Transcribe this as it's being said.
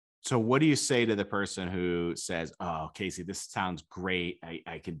So what do you say to the person who says, oh, Casey, this sounds great.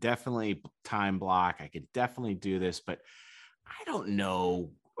 I could definitely time block. I could definitely do this, but I don't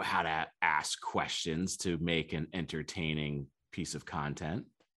know how to ask questions to make an entertaining piece of content.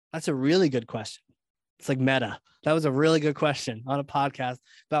 That's a really good question. It's like meta. That was a really good question on a podcast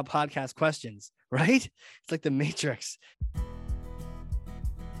about podcast questions, right? It's like the Matrix.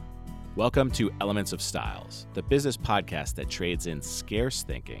 Welcome to Elements of Styles, the business podcast that trades in scarce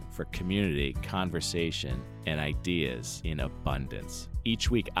thinking for community, conversation, and ideas in abundance.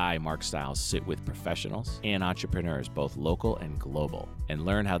 Each week, I, Mark Stiles, sit with professionals and entrepreneurs, both local and global, and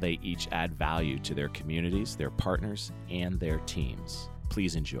learn how they each add value to their communities, their partners, and their teams.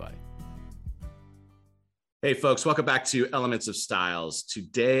 Please enjoy. Hey, folks, welcome back to Elements of Styles.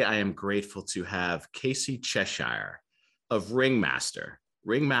 Today, I am grateful to have Casey Cheshire of Ringmaster.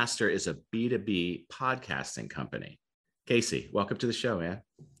 Ringmaster is a B2B podcasting company. Casey, welcome to the show, man.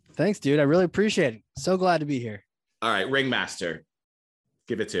 Thanks, dude. I really appreciate it. So glad to be here. All right, Ringmaster,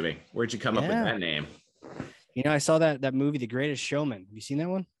 give it to me. Where'd you come up with that name? You know, I saw that movie, The Greatest Showman. Have you seen that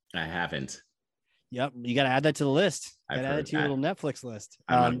one? I haven't. Yep. You got to add that to the list. Got to add it to your little Netflix list.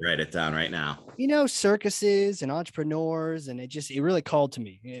 I'm going to write it down right now. You know, circuses and entrepreneurs, and it really called to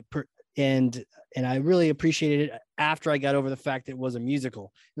me. And I really appreciated it after I got over the fact that it was a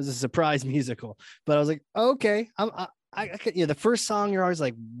musical. It was a surprise musical, but I was like, okay, I could, you know, the first song you're always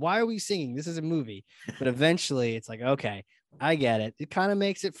like, why are we singing? This is a movie. But eventually it's like, okay, I get it. It kind of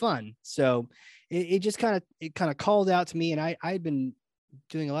makes it fun. So it just kind of called out to me. And I'd been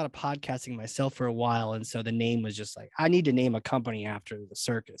doing a lot of podcasting myself for a while. And so the name was just like, I need to name a company after the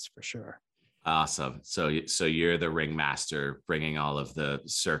circus for sure. Awesome. So you're the ringmaster, bringing all of the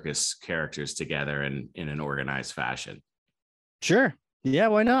circus characters together in an organized fashion. Sure. Yeah.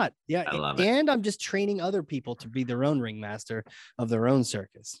 Why not? Yeah. I love it. And I'm just training other people to be their own ringmaster of their own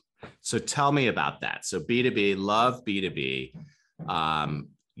circus. So tell me about that. So B2B, love B2B.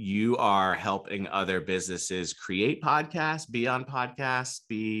 You are helping other businesses create podcasts, be on podcasts,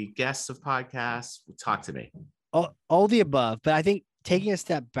 be guests of podcasts. Talk to me. All the above. But I think taking a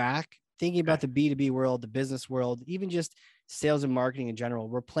step back, thinking about the B2B world, the business world, even just sales and marketing in general,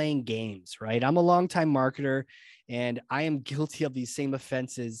 we're playing games, right? I'm a longtime marketer and I am guilty of these same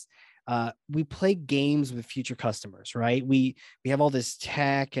offenses. We play games with future customers, right? We have all this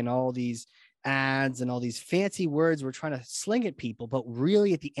tech and all these ads and all these fancy words we're trying to sling at people, but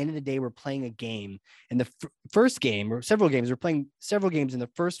really at the end of the day, we're playing a game. And the first game, or several games, we're playing several games. And the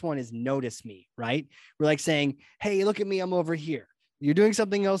first one is notice me, right? We're like saying, hey, look at me, I'm over here. You're doing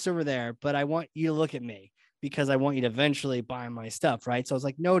something else over there, but I want you to look at me because I want you to eventually buy my stuff, right? So I was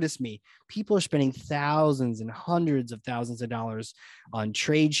like, notice me. People are spending thousands and hundreds of thousands of dollars on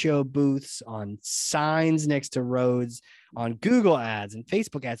trade show booths, on signs next to roads, on Google ads and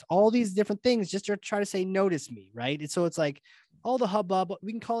Facebook ads, all these different things just to try to say, notice me, right? And so it's like all the hubbub,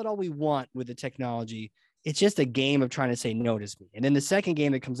 we can call it all we want with the technology. It's just a game of trying to say, notice me. And then the second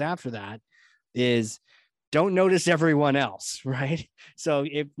game that comes after that is don't notice everyone else, right? So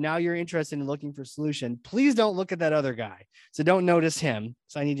if now you're interested in looking for a solution, please don't look at that other guy. So don't notice him.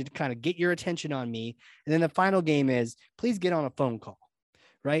 So I need you to kind of get your attention on me. And then the final game is please get on a phone call,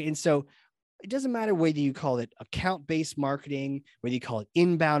 right? And so it doesn't matter whether you call it account-based marketing, whether you call it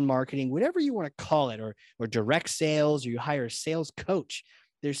inbound marketing, whatever you want to call it, or direct sales, or you hire a sales coach,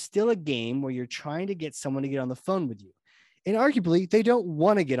 there's still a game where you're trying to get someone to get on the phone with you. And arguably, they don't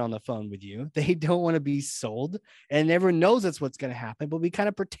want to get on the phone with you. They don't want to be sold. And everyone knows that's what's going to happen, but we kind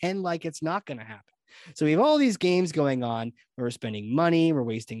of pretend like it's not going to happen. So we have all these games going on where we're spending money, we're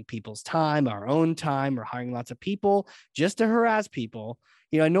wasting people's time, our own time, we're hiring lots of people just to harass people.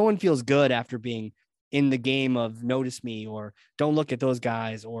 You know, no one feels good after being in the game of notice me or don't look at those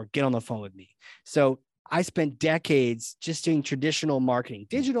guys or get on the phone with me. So I spent decades just doing traditional marketing,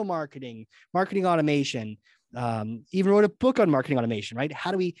 digital marketing, marketing automation, even wrote a book on marketing automation, right?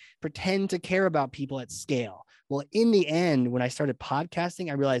 How do we pretend to care about people at scale? Well, in the end, when I started podcasting,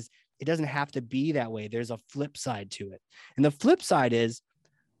 I realized it doesn't have to be that way. There's a flip side to it. And the flip side is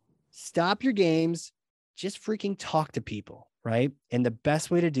stop your games, just freaking talk to people, right? And the best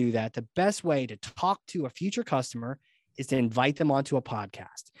way to do that, the best way to talk to a future customer is to invite them onto a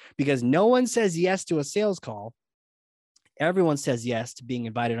podcast, because no one says yes to a sales call. Everyone says yes to being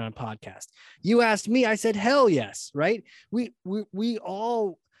invited on a podcast. You asked me, I said, hell yes, right? We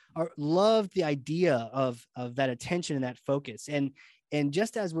all love the idea of that attention and that focus. And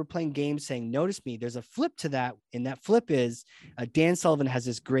just as we're playing games saying, notice me, there's a flip to that. And that flip is Dan Sullivan has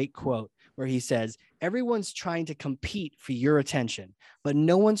this great quote where he says, everyone's trying to compete for your attention, but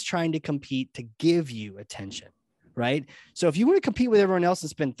no one's trying to compete to give you attention. right? So if you want to compete with everyone else and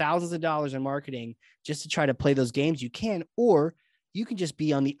spend thousands of dollars in marketing just to try to play those games, you can, or you can just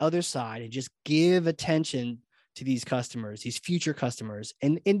be on the other side and just give attention to these customers, these future customers,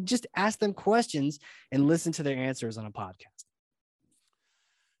 and just ask them questions and listen to their answers on a podcast.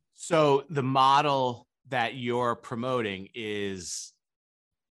 So the model that you're promoting is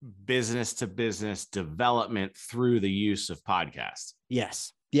business to business development through the use of podcasts.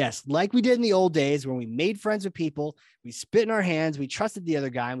 Yes. Yes. Like we did in the old days when we made friends with people, we spit in our hands, we trusted the other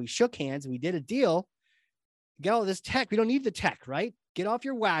guy, and we shook hands and we did a deal. Get all this tech. We don't need the tech, right? Get off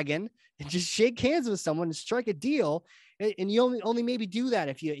your wagon and just shake hands with someone and strike a deal. And you only maybe do that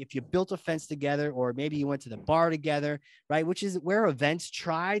if you built a fence together, or maybe you went to the bar together, right? Which is where events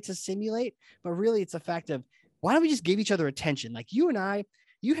try to simulate, but really it's a fact of, why don't we just give each other attention? Like you and I,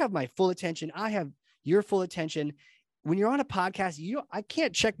 you have my full attention. I have your full attention. When you're on a podcast, I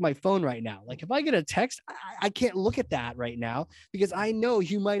can't check my phone right now. Like if I get a text, I can't look at that right now because I know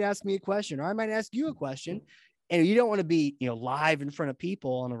you might ask me a question, or I might ask you a question. And you don't want to be, live in front of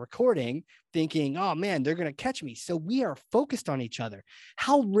people on a recording thinking, oh man, they're going to catch me. So we are focused on each other.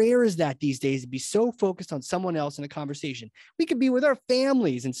 How rare is that these days to be so focused on someone else in a conversation? We could be with our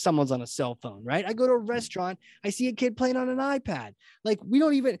families and someone's on a cell phone, right? I go to a restaurant, I see a kid playing on an iPad. Like we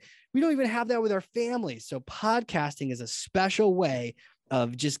don't even have that with our families. So podcasting is a special way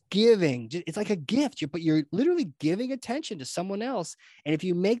of just giving. It's like a gift, but you're literally giving attention to someone else. And if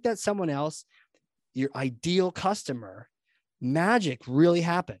you make that someone else your ideal customer, magic really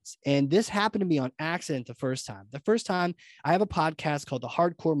happens. And this happened to me on accident the first time. The first time, I have a podcast called The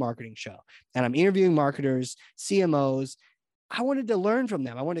Hardcore Marketing Show, and I'm interviewing marketers, CMOs. I wanted to learn from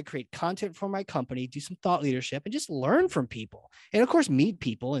them. I wanted to create content for my company, do some thought leadership, and just learn from people. And of course, meet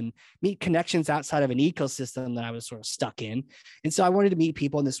people and meet connections outside of an ecosystem that I was sort of stuck in. And so I wanted to meet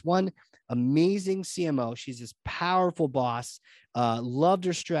people. And this one amazing CMO, she's this powerful boss, loved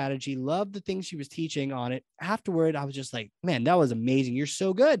her strategy, loved the things she was teaching on it. Afterward, I was just like, man, that was amazing. You're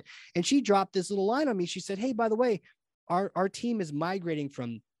so good. And she dropped this little line on me. She said, hey, by the way, our team is migrating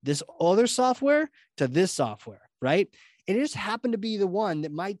from this other software to this software, right? And it just happened to be the one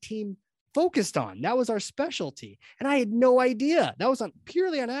that my team focused on. That was our specialty. And I had no idea. That was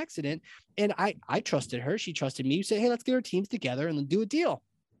purely on accident. And I trusted her. She trusted me. We said, hey, let's get our teams together and do a deal.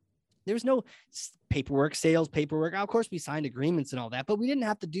 There was no paperwork, sales paperwork. Of course, we signed agreements and all that, but we didn't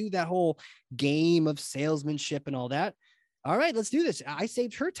have to do that whole game of salesmanship and all that. All right, let's do this. I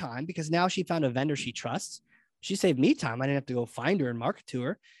saved her time because now she found a vendor she trusts. She saved me time. I didn't have to go find her and market to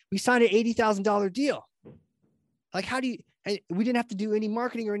her. We signed an $80,000 deal. Like, we didn't have to do any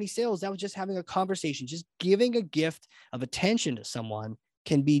marketing or any sales. That was just having a conversation. Just giving a gift of attention to someone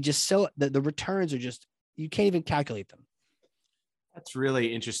can be just so, the returns are just, you can't even calculate them. That's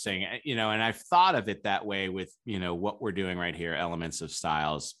really interesting. And I've thought of it that way with, what we're doing right here, Elements of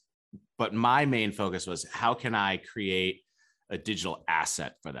Styles. But my main focus was, how can I create a digital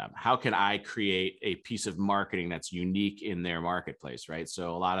asset for them? How can I create a piece of marketing that's unique in their marketplace, right?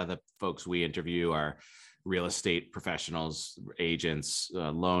 So a lot of the folks we interview are real estate professionals, agents,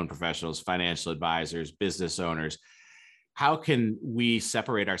 loan professionals, financial advisors, business owners. How can we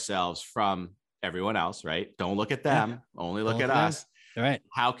separate ourselves from everyone else, right? Don't look at them, only look at us. All right.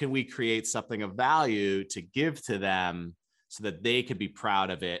 How can we create something of value to give to them so that they could be proud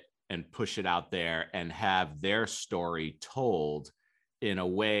of it and push it out there and have their story told in a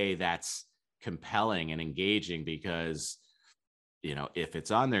way that's compelling and engaging? Because, if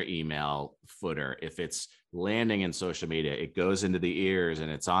it's on their email footer, if it's landing in social media, it goes into the ears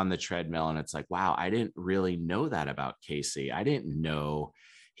and it's on the treadmill and it's like, wow, I didn't really know that about Casey. I didn't know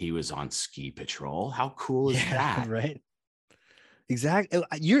he was on ski patrol. How cool is that? Right. Exactly.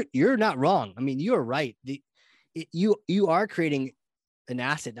 You're not wrong. I mean, you're right. You are creating an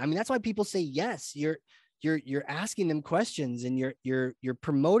asset. I mean, that's why people say yes. You're asking them questions and you're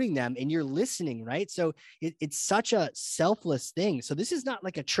promoting them and you're listening, right? So it's such a selfless thing. So this is not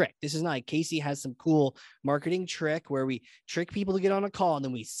like a trick. This is not like Casey has some cool marketing trick where we trick people to get on a call and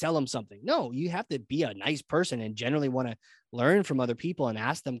then we sell them something. No, you have to be a nice person and generally want to learn from other people and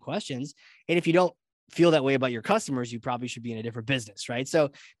ask them questions. And if you don't feel that way about your customers, you probably should be in a different business, right?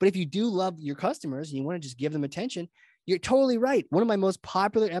 So, but if you do love your customers and you want to just give them attention, you're totally right. One of my most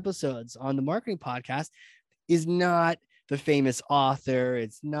popular episodes on the marketing podcast is not the famous author.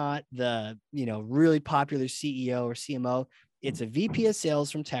 It's not the, really popular CEO or CMO. It's a VP of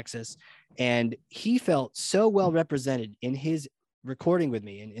sales from Texas. And he felt so well represented in his recording with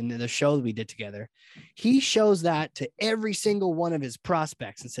me and in the show that we did together. He shows that to every single one of his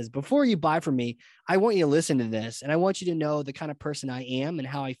prospects and says, before you buy from me, I want you to listen to this. And I want you to know the kind of person I am and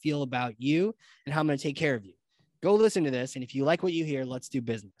how I feel about you and how I'm going to take care of you. Go listen to this. And if you like what you hear, let's do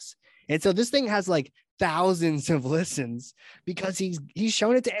business. And so this thing has like thousands of listens because he's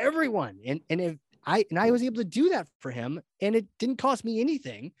shown it to everyone. And I was able to do that for him, and it didn't cost me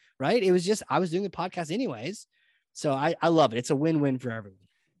anything, right? It was just, I was doing the podcast anyways. So I love it. It's a win-win for everyone.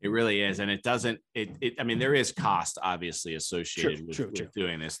 It really is. And it doesn't, I mean, there is cost obviously associated with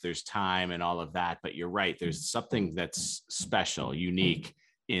doing this. There's time and all of that, but you're right. There's something that's special, unique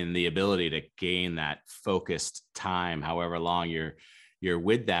in the ability to gain that focused time, however long you're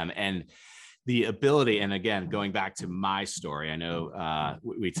with them. And the ability, and again, going back to my story, I know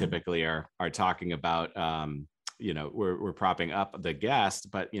we typically are talking about, we're propping up the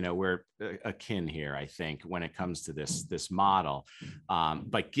guest, but we're akin here, I think, when it comes to this model,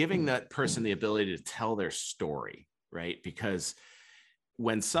 but giving that person the ability to tell their story, right? Because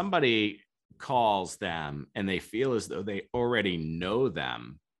when somebody calls them and they feel as though they already know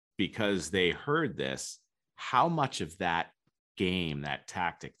them because they heard this, how much of that game, that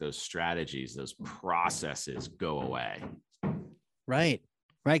tactic, those strategies, those processes go away? Right.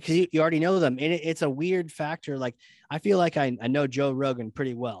 Because you already know them. And it's a weird factor. Like, I feel like I know Joe Rogan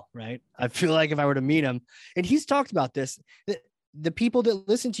pretty well, right? I feel like if I were to meet him, and he's talked about this, the people that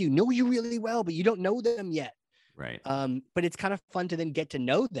listen to you know you really well, but you don't know them yet. Right. But it's kind of fun to then get to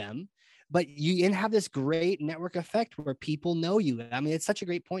know them. But you have this great network effect where people know you. I mean, it's such a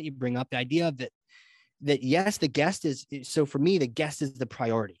great point you bring up, the idea of that yes, the guest is, so for me, the guest is the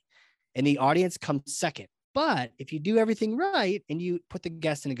priority and the audience comes second. But if you do everything right and you put the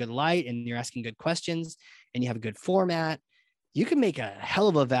guest in a good light and you're asking good questions and you have a good format, you can make a hell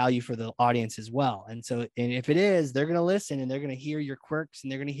of a value for the audience as well. And so, and if it is, they're going to listen and they're going to hear your quirks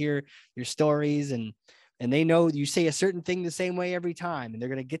and they're going to hear your stories, and they know you say a certain thing the same way every time, and they're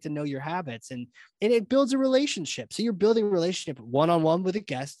going to get to know your habits, and it builds a relationship. So you're building a relationship one-on-one with a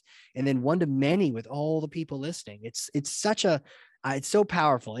guest and then one-to-many with all the people listening. It's so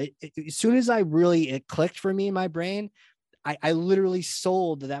powerful. As soon as it clicked for me in my brain, I literally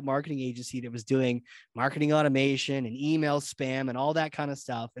sold to that marketing agency that was doing marketing automation and email spam and all that kind of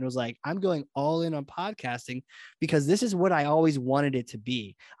stuff. And it was like, I'm going all in on podcasting because this is what I always wanted it to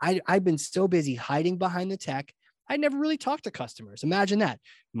be. I've been so busy hiding behind the tech. I never really talked to customers. Imagine that.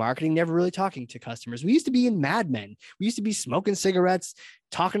 Marketing never really talking to customers. We used to be in Mad Men. We used to be smoking cigarettes,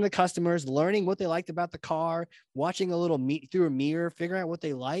 talking to customers, learning what they liked about the car, watching a little through a mirror, figuring out what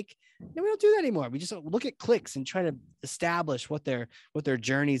they like. And we don't do that anymore. We just look at clicks and try to establish what their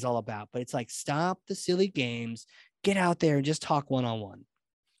journey is all about. But it's like, stop the silly games, get out there and just talk one-on-one.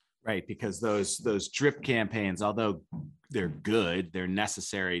 Right, because those drip campaigns, although they're good, they're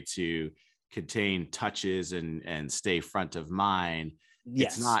necessary to contain touches and stay front of mind.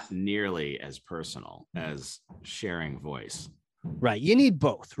 Yes. It's not nearly as personal as sharing voice. Right. You need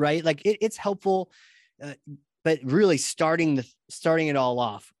both, right? Like it's helpful, but really starting it all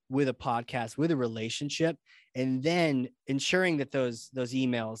off with a podcast, with a relationship, and then ensuring that those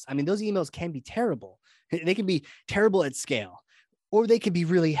emails, I mean, those emails can be terrible. They can be terrible at scale, or they could be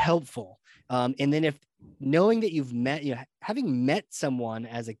really helpful. And then if knowing that you've met, having met someone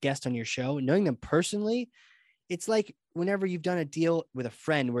as a guest on your show, knowing them personally, it's like whenever you've done a deal with a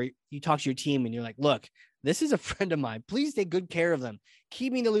friend where you talk to your team and you're like, look, this is a friend of mine. Please take good care of them.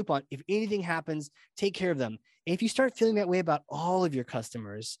 Keep me in the loop on if anything happens, take care of them. And if you start feeling that way about all of your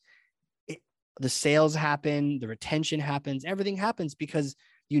customers, the sales happen, the retention happens, everything happens because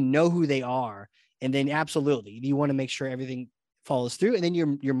you know who they are. And then absolutely, you want to make sure everything follows through. And then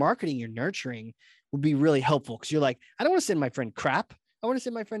your marketing, your nurturing will be really helpful because you're like, I don't want to send my friend crap. I want to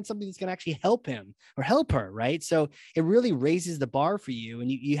send my friend something that's going to actually help him or help her, right? So it really raises the bar for you, and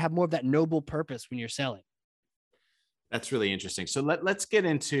you have more of that noble purpose when you're selling. That's really interesting. So let's get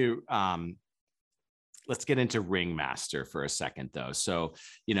into Ringmaster for a second, though. So,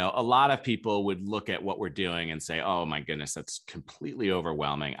 a lot of people would look at what we're doing and say, oh my goodness, that's completely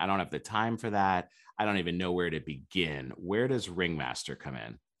overwhelming. I don't have the time for that. I don't even know where to begin. Where does Ringmaster come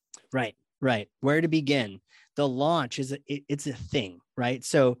in? Right. Where to begin? The launch it's a thing, right?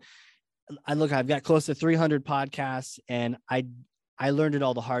 So I've got close to 300 podcasts, and I learned it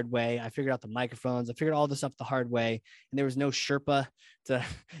all the hard way. I figured out the microphones. I figured all this stuff the hard way, and there was no Sherpa to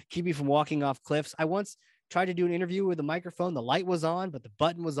keep me from walking off cliffs. I once tried to do an interview with a microphone. The light was on, but the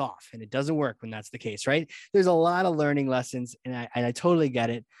button was off, and it doesn't work when that's the case, right? There's a lot of learning lessons, and I totally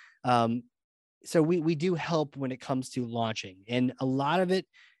get it. So we do help when it comes to launching, and a lot of it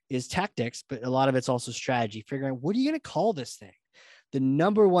is tactics, but a lot of it's also strategy, figuring out what are you going to call this thing? The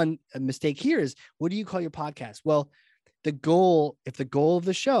number one mistake here is, what do you call your podcast? Well, if the goal of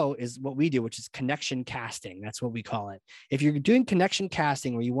the show is what we do, which is connection casting, that's what we call it. If you're doing connection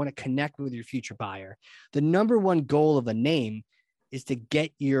casting where you want to connect with your future buyer, the number one goal of a name is to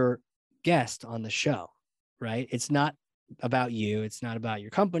get your guest on the show, right? It's not about you. It's not about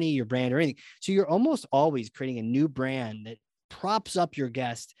your company, your brand, or anything. So you're almost always creating a new brand that props up your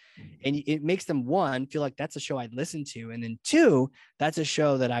guest, and it makes them, one, feel like that's a show I'd listen to, and then two, that's a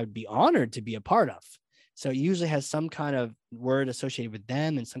show that I would be honored to be a part of. So it usually has some kind of word associated with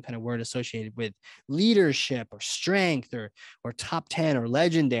them and some kind of word associated with leadership or strength or top 10 or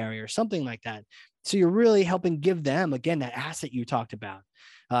legendary or something like that. So you're really helping give them, again, that asset you talked about.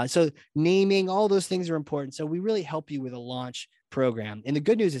 So naming, all those things are important. So we really help you with a launch program. And the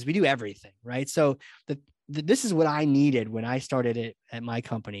good news is we do everything, right? So this is what I needed when I started it at my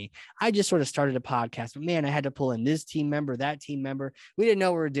company. I just sort of started a podcast, but man, I had to pull in this team member, that team member. We didn't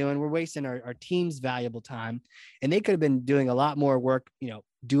know what we were doing. We're wasting our team's valuable time. And they could have been doing a lot more work,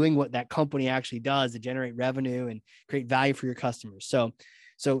 doing what that company actually does to generate revenue and create value for your customers. So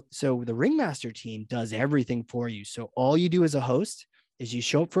the Ringmaster team does everything for you. So all you do as a host is you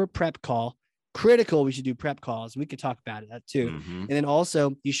show up for a prep call. Critical, we should do prep calls. We could talk about that too. And then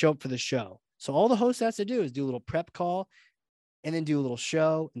also you show up for the show. So all the host has to do is do a little prep call and then do a little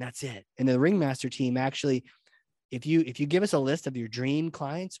show, and that's it. And the Ringmaster team, actually, if you give us a list of your dream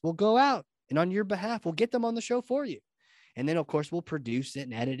clients, we'll go out and on your behalf, we'll get them on the show for you. And then of course we'll produce it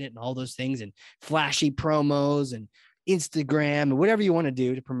and edit it and all those things and flashy promos and Instagram and whatever you want to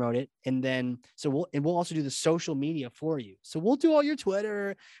do to promote it. And then, we'll also do the social media for you. So we'll do all your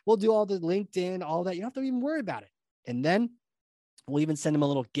Twitter, we'll do all the LinkedIn, all that. You don't have to even worry about it. And then we'll even send them a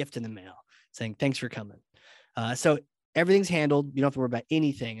little gift in the mail saying, thanks for coming. So everything's handled. You don't have to worry about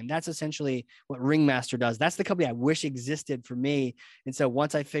anything. And that's essentially what Ringmaster does. That's the company I wish existed for me. And so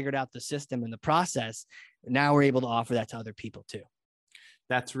once I figured out the system and the process, now we're able to offer that to other people too.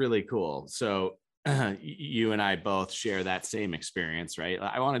 That's really cool. So you and I both share that same experience, right?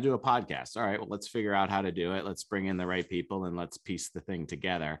 I want to do a podcast. All right, well, let's figure out how to do it. Let's bring in the right people and let's piece the thing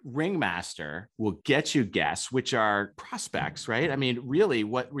together. Ringmaster will get you guests, which are prospects, right? I mean, really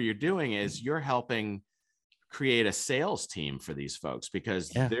what you're doing is you're helping create a sales team for these folks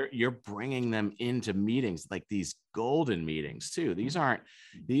because you're bringing them into meetings, like these golden meetings too. These aren't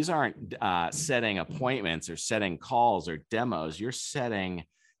setting appointments or setting calls or demos. You're setting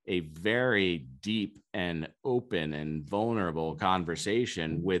a very deep and open and vulnerable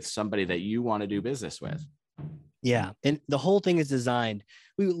conversation with somebody that you want to do business with. Yeah. And the whole thing is designed.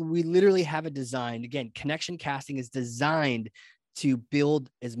 We literally have it designed. Again, connection casting is designed to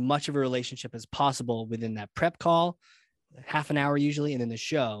build as much of a relationship as possible within that prep call, half an hour usually, and then the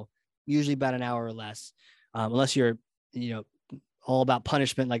show, usually about an hour or less, unless you're, all about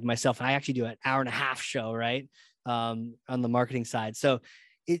punishment like myself. I actually do an hour and a half show, right, on the marketing side.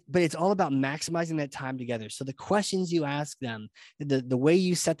 But it's all about maximizing that time together. So the questions you ask them, the way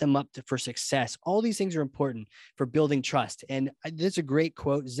you set them up for success, all these things are important for building trust. And there's a great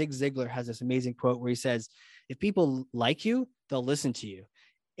quote. Zig Ziglar has this amazing quote where he says, if people like you, they'll listen to you.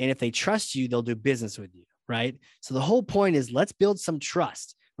 And if they trust you, they'll do business with you, right? So the whole point is let's build some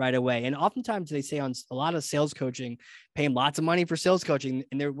trust right away. And oftentimes they say on a lot of sales coaching, pay them lots of money for sales coaching.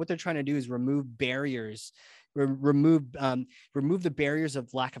 And what they're trying to do is remove barriers, remove the barriers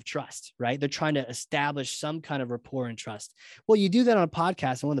of lack of trust, right? They're trying to establish some kind of rapport and trust. Well, you do that on a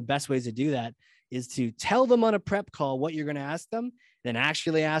podcast. And one of the best ways to do that is to tell them on a prep call what you're going to ask them, then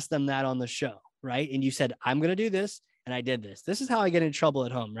actually ask them that on the show, right? And you said, I'm going to do this. And I did this. This is how I get in trouble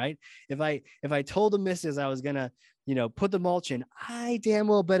at home, right? If I told the missus I was going to, put the mulch in, I damn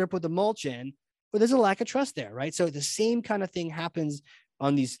well better put the mulch in, but there's a lack of trust there, right? So the same kind of thing happens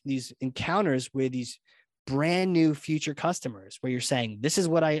on these encounters with these brand new future customers where you're saying, this is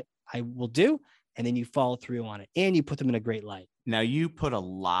what I will do. And then you follow through on it and you put them in a great light. Now you put a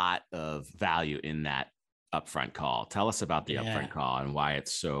lot of value in that upfront call. Tell us about the upfront call and why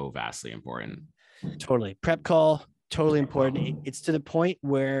it's so vastly important. Totally. Prep call, totally important. It's to the point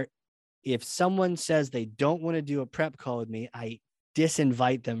where if someone says they don't want to do a prep call with me, I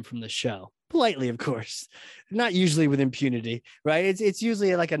disinvite them from the show. Politely, of course, not usually with impunity, right? It's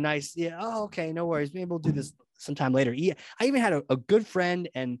usually like a nice, okay, no worries. Maybe we'll do this sometime later. I even had a good friend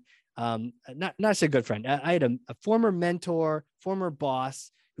and not so good friend. I had a former mentor, former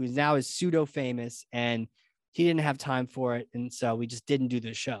boss who now is pseudo famous, and he didn't have time for it. And so we just didn't do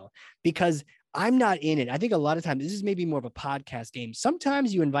the show because I'm not in it. I think a lot of times this is maybe more of a podcast game.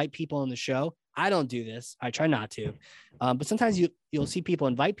 Sometimes you invite people on the show. I don't do this. I try not to. But sometimes you'll see people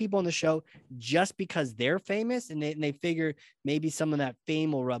invite people on the show just because they're famous, and they figure maybe some of that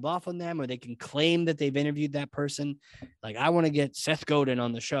fame will rub off on them, or they can claim that they've interviewed that person. Like, I want to get Seth Godin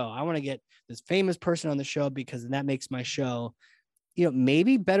on the show. I want to get this famous person on the show because that makes my show,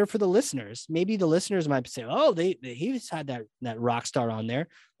 maybe better for the listeners. Maybe the listeners might say, "Oh, he's had that rock star on there.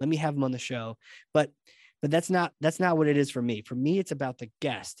 Let me have him on the show." But that's not what it is for me. For me, it's about the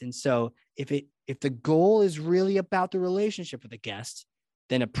guest. And so if the goal is really about the relationship with the guest,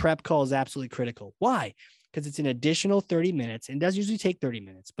 then a prep call is absolutely critical. Why? Because it's an additional 30 minutes, and it does usually take 30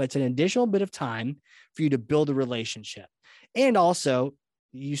 minutes, but it's an additional bit of time for you to build a relationship. And also,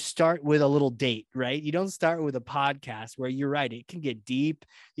 you start with a little date, right? You don't start with a podcast where, you're right, it can get deep.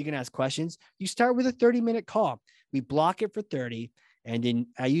 You can ask questions. You start with a 30-minute call. We block it for 30. And then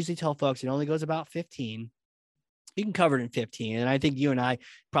I usually tell folks it only goes about 15. You can cover it in 15. And I think you and I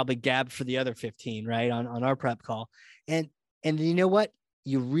probably gabbed for the other 15, right? On our prep call. And you know what?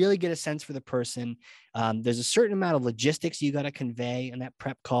 You really get a sense for the person. There's a certain amount of logistics you got to convey in that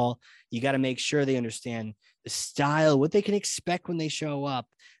prep call. You got to make sure they understand the style, what they can expect when they show up.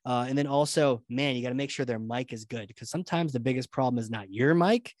 And then also, man, you got to make sure their mic is good, because sometimes the biggest problem is not your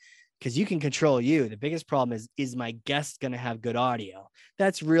mic, because you can control you. The biggest problem is my guest going to have good audio?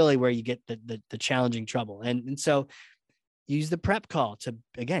 That's really where you get the challenging trouble. And so use the prep call to,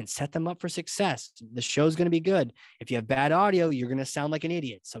 again, set them up for success. The show's going to be good. If you have bad audio, you're going to sound like an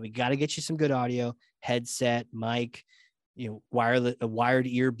idiot. So we got to get you some good audio, headset, mic, wired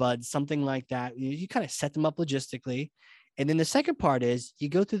earbuds, something like that. You kind of set them up logistically. And then the second part is you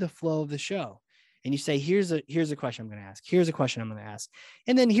go through the flow of the show and you say, here's a question I'm going to ask. Here's a question I'm going to ask.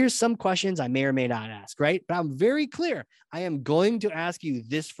 And then here's some questions I may or may not ask, right? But I'm very clear. I am going to ask you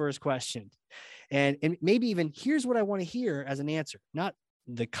this first question. And maybe even here's what I want to hear as an answer, not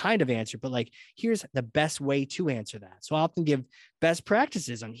the kind of answer, but like, here's the best way to answer that. So I often give best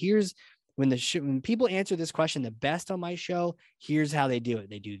practices on when people answer this question the best on my show, here's how they do it.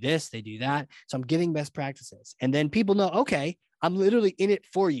 They do this, they do that. So I'm giving best practices. And then people know, okay, I'm literally in it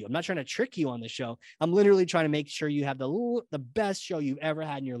for you. I'm not trying to trick you on the show. I'm literally trying to make sure you have the best show you've ever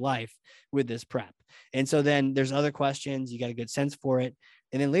had in your life with this prep. And so then there's other questions. You got a good sense for it.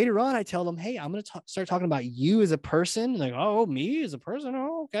 And then later on, I tell them, hey, I'm going to start talking about you as a person. Like, oh, me as a person.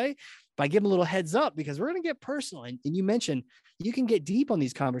 Oh, okay. But I give them a little heads up, because we're going to get personal. And you mentioned you can get deep on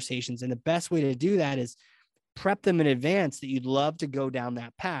these conversations. And the best way to do that is prep them in advance that you'd love to go down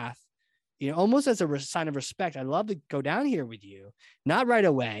that path, almost as a sign of respect. I'd love to go down here with you, not right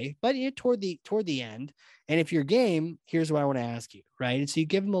away, but toward the end. And if you're game, here's what I want to ask you, right? And so you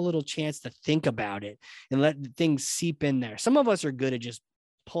give them a little chance to think about it and let things seep in there. Some of us are good at just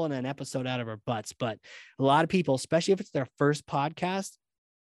pulling an episode out of our butts, but a lot of people, especially if it's their first podcast,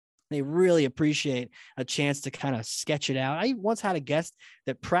 they really appreciate a chance to kind of sketch it out. I once had a guest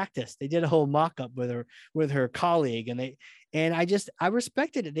that practiced. They did a whole mock-up with her colleague, and I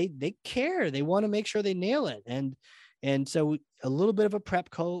respected it. They care. They want to make sure they nail it. And so a little bit of a prep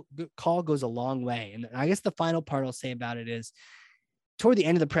call goes a long way. And I guess the final part I'll say about it is, toward the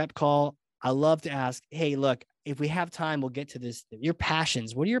end of the prep call, I love to ask, hey, look, if we have time, we'll get to this. Your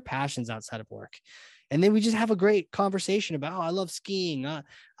passions. What are your passions outside of work? And then we just have a great conversation about, oh, I love skiing.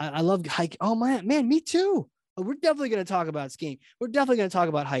 I love hiking. Oh, man, me too. We're definitely going to talk about skiing. We're definitely going to talk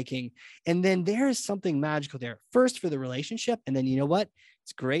about hiking. And then there is something magical there. First for the relationship. And then, you know what?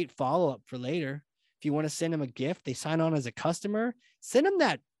 It's great follow-up for later. If you want to send them a gift, they sign on as a customer, send them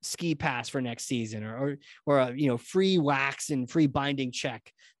that ski pass for next season, or a free wax and free binding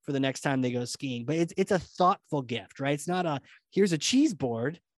check for the next time they go skiing. But it's a thoughtful gift, right? It's not here's a cheese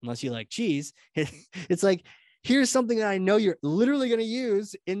board, unless you like cheese. It's like, here's something that I know you're literally going to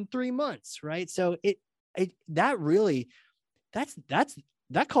use in 3 months, right? So that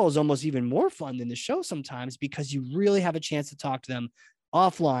call is almost even more fun than the show sometimes, because you really have a chance to talk to them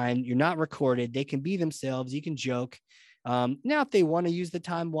offline. You're not recorded. They can be themselves. You can joke. Now, if they want to use the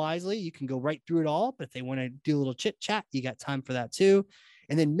time wisely, you can go right through it all. But if they want to do a little chit chat, you got time for that too.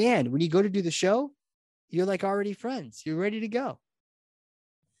 And then, man, when you go to do the show, you're like already friends. You're ready to go.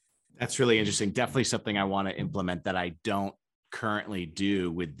 That's really interesting. Definitely something I want to implement that I don't currently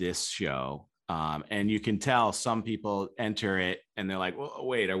do with this show. And you can tell some people enter it and they're like, well,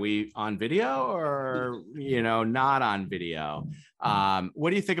 wait, are we on video or, not on video? What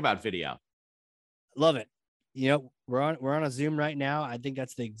do you think about video? Love it. We're on a Zoom right now. I think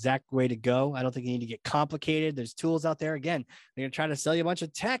that's the exact way to go. I don't think you need to get complicated. There's tools out there. Again, they're going to try to sell you a bunch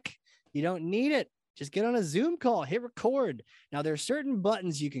of tech. You don't need it. Just get on a Zoom call, hit record. Now, there are certain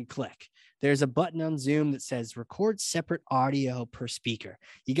buttons you can click. There's a button on Zoom that says record separate audio per speaker.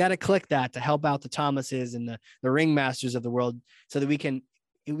 You got to click that to help out the Thomases and the ringmasters of the world so that we can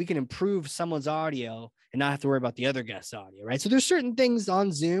improve someone's audio and not have to worry about the other guest's audio, right? So there's certain things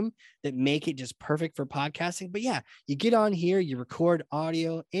on Zoom that make it just perfect for podcasting. But yeah, you get on here, you record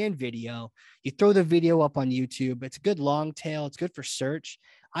audio and video, you throw the video up on YouTube. It's a good long tail. It's good for search.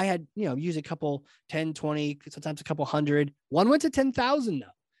 I had, use a couple 10, 20, sometimes a couple hundred. One went to 10,000 though,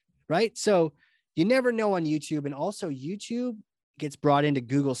 right? So you never know on YouTube. And also YouTube gets brought into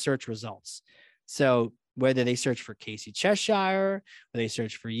Google search results. So whether they search for Casey Cheshire, or they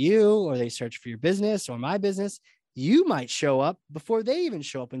search for you, or they search for your business or my business, you might show up before they even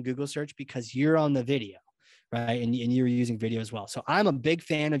show up in Google search because you're on the video, right? And you're using video as well. So I'm a big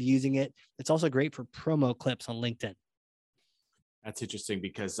fan of using it. It's also great for promo clips on LinkedIn. That's interesting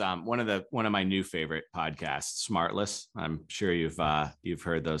because one of my new favorite podcasts, Smartless. I'm sure you've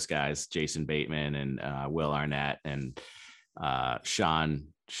heard those guys, Jason Bateman and Will Arnett and Sean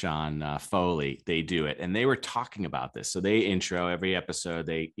Foley. They do it, and they were talking about this. So they intro every episode.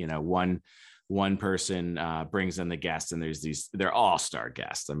 They, one person brings in the guest, and they're all-star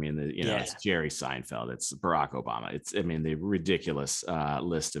guests. I mean, It's Jerry Seinfeld, it's Barack Obama. The ridiculous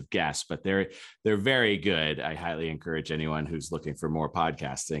list of guests, but they're very good. I highly encourage anyone who's looking for more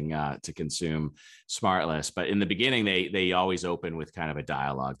podcasting to consume Smartless. But in the beginning, they always open with kind of a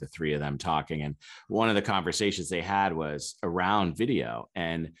dialogue, the three of them talking. And one of the conversations they had was around video,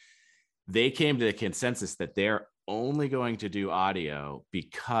 and they came to the consensus that they're only going to do audio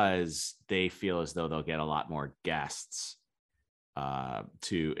because they feel as though they'll get a lot more guests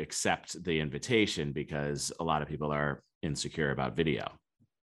to accept the invitation, because a lot of people are insecure about video.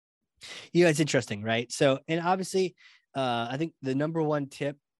 It's interesting, right? So, and obviously, I think the number one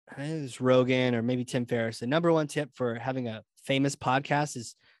tip is Rogan or maybe Tim Ferriss. The number one tip for having a famous podcast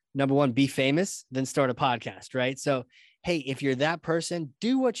is number one, be famous, then start a podcast, right? So, hey, if you're that person,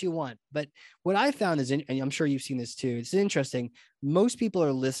 do what you want. But what I found is, and I'm sure you've seen this too, it's interesting. Most people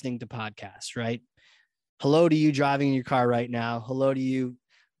are listening to podcasts, right? Hello to you driving in your car right now. Hello to you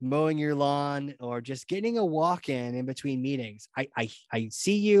mowing your lawn or just getting a walk in between meetings. I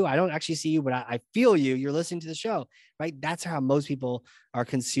see you. I don't actually see you, but I feel you. You're listening to the show, right? That's how most people are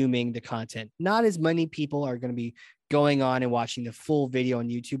consuming the content. Not as many people are going to be going on and watching the full video on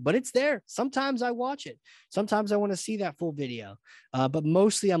YouTube, but it's there. Sometimes I watch it. Sometimes I want to see that full video, but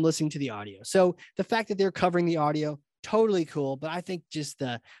mostly I'm listening to the audio. So the fact that they're covering the audio, totally cool. But I think just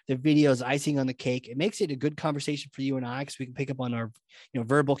the video is icing on the cake. It makes it a good conversation for you and I, because we can pick up on our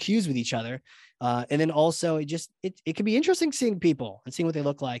verbal cues with each other. And then also it can be interesting seeing people and seeing what they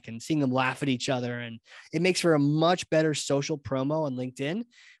look like and seeing them laugh at each other. And it makes for a much better social promo on LinkedIn,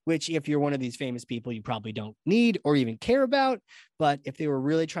 which if you're one of these famous people, you probably don't need or even care about. But if they were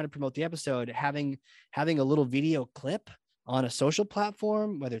really trying to promote the episode, having a little video clip on a social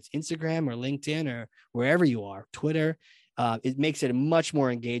platform, whether it's Instagram or LinkedIn or wherever you are, Twitter, it makes it much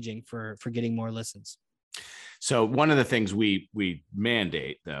more engaging for getting more listens. So one of the things we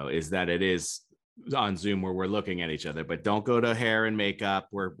mandate, though, is that it is on Zoom where we're looking at each other, but don't go to hair and makeup.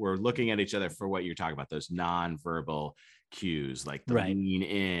 We're looking at each other for what you're talking about, those nonverbal cues, like the lean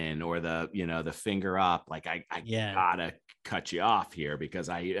in or the finger up. Like I gotta cut you off here because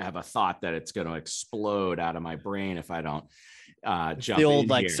I have a thought that it's going to explode out of my brain if I don't jump the old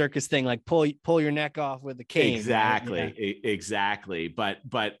in here. Circus thing, like pull your neck off with the cane. Exactly. Right? Yeah. Exactly. But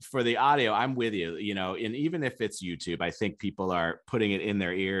for the audio, I'm with you, and even if it's YouTube, I think people are putting it in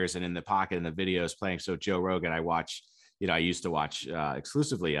their ears and in the pocket and the videos playing. So Joe Rogan, I used to watch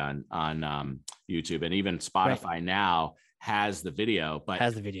exclusively on YouTube, and even Spotify now has the video, but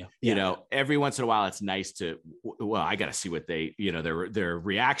every once in a while it's nice to, I got to see what they, their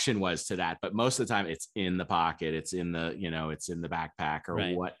reaction was to that. But most of the time it's in the pocket, it's in the, it's in the backpack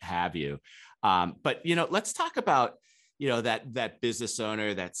or what have you. But, let's talk about, that business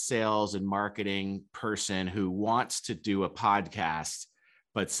owner, that sales and marketing person who wants to do a podcast,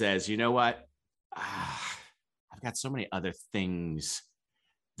 but says, you know what? I've got so many other things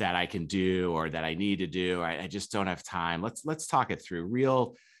that I can do or that I need to do. I just don't have time. Let's talk it through.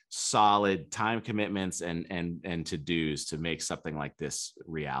 Real solid time commitments and to-dos to make something like this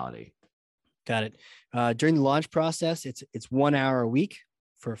reality. Got it. During the launch process, it's 1 hour a week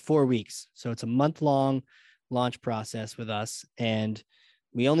for 4 weeks. So it's a month-long launch process with us. And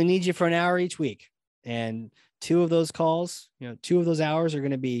we only need you for an hour each week. And 2 of those calls, 2 of those hours are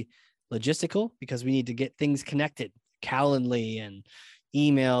going to be logistical because we need to get things connected, Calendly and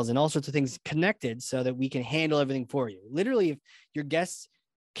emails and all sorts of things connected so that we can handle everything for you. Literally, if your guests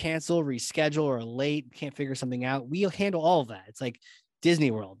cancel, reschedule, or late, can't figure something out, we'll handle all of that. It's like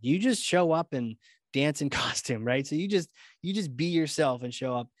Disney World. You just show up and dance in costume, right? So you just be yourself and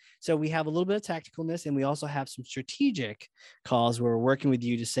show up. So we have a little bit of tacticalness, and we also have some strategic calls where we're working with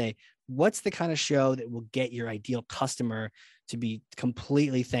you to say, what's the kind of show that will get your ideal customer to be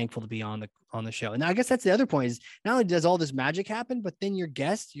completely thankful to be on the show? And I guess that's the other point, is not only does all this magic happen, but then your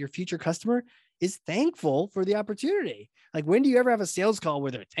guest, your future customer, is thankful for the opportunity. Like, when do you ever have a sales call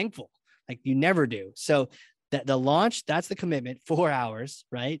where they're thankful? Like, you never do. So that the launch, that's the commitment, 4 hours,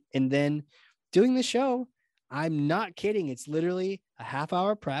 right? And then doing the show, I'm not kidding. It's literally a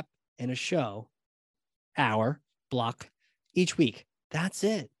half-hour prep and a show hour block each week. That's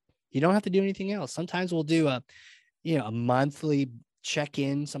it. You don't have to do anything else. Sometimes we'll do a monthly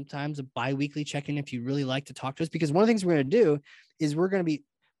check-in, sometimes a bi-weekly check-in if you really like to talk to us, because one of the things we're going to do is we're going to be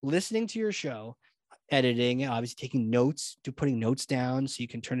listening to your show, editing, obviously taking notes, putting notes down so you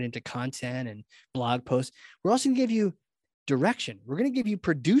can turn it into content and blog posts. We're also going to give you direction. We're going to give you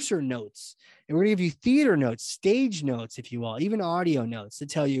producer notes, and we're going to give you theater notes, stage notes, if you will, even audio notes to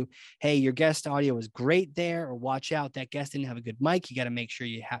tell you, hey, your guest audio was great there, or watch out, that guest didn't have a good mic. You got to make sure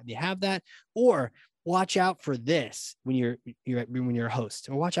you have that, or watch out for this when you're a host,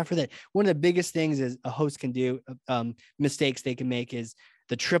 or watch out for that. One of the biggest things is a host can do, mistakes they can make, is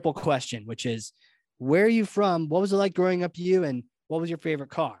the triple question, which is, where are you from? What was it like growing up to you? And what was your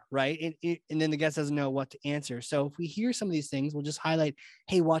favorite car? Right. And then the guest doesn't know what to answer. So if we hear some of these things, we'll just highlight,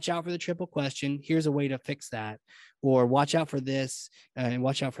 hey, watch out for the triple question. Here's a way to fix that. Or watch out for this and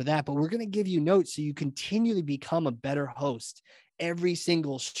watch out for that. But we're going to give you notes so you continually become a better host every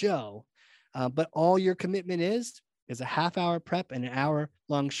single show. But all your commitment is a half-hour prep and an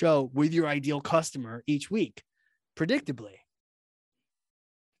hour-long show with your ideal customer each week, predictably.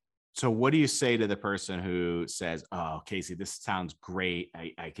 So what do you say to the person who says, oh, Casey, this sounds great.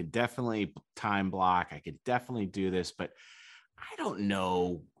 I could definitely time block. I could definitely do this, but I don't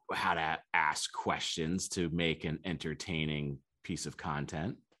know how to ask questions to make an entertaining piece of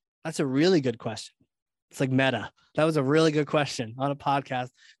content. That's a really good question. It's like meta. That was a really good question on a podcast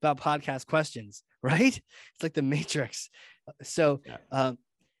about podcast questions, right? It's like the Matrix. So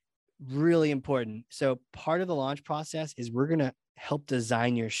really important. So part of the launch process is we're going to help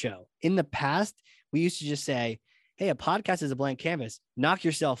design your show. In the past, we used to just say, hey, a podcast is a blank canvas, knock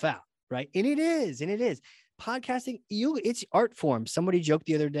yourself out, right? And it is. Podcasting, it's art form. Somebody joked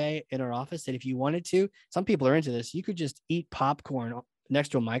the other day in our office that if you wanted to, some people are into this, you could just eat popcorn next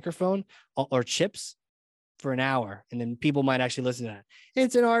to a microphone or chips for an hour, and then people might actually listen to that.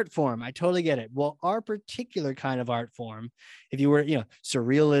 It's an art form. I totally get it. Well, our particular kind of art form, if you were,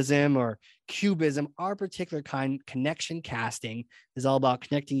 surrealism or cubism, our particular kind, connection casting, is all about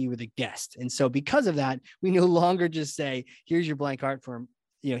connecting you with a guest. And so because of that, we no longer just say, here's your blank art form,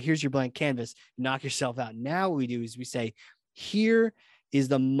 here's your blank canvas, knock yourself out. Now what we do is we say, here is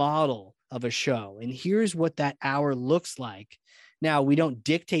the model of a show, and here's what that hour looks like. Now, we don't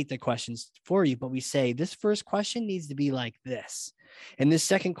dictate the questions for you, but we say this first question needs to be like this, and this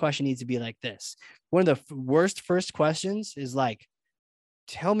second question needs to be like this. One of the worst first questions is like,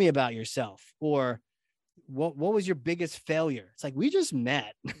 tell me about yourself, or what was your biggest failure? It's like, we just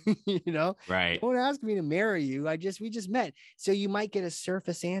met, Right. Don't ask me to marry you. We just met. So you might get a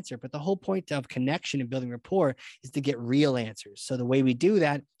surface answer, but the whole point of connection and building rapport is to get real answers. So the way we do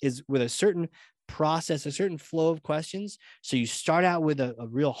that is with a certain process, a certain flow of questions. So you start out with a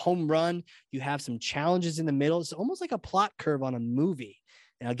real home run. You have some challenges in the middle. It's almost like a plot curve on a movie.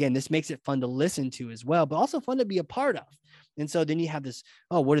 And again, this makes it fun to listen to as well, but also fun to be a part of. And so then you have this,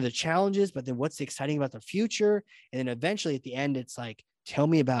 what are the challenges? But then what's exciting about the future? And then eventually at the end, it's like, tell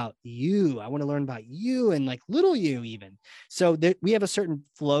me about you. I want to learn about you, and like little you even. So we have a certain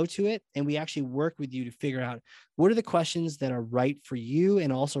flow to it, and we actually work with you to figure out what are the questions that are right for you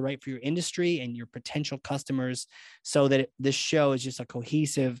and also right for your industry and your potential customers, so that this show is just a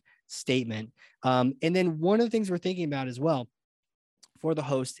cohesive statement. And then one of the things we're thinking about as well for the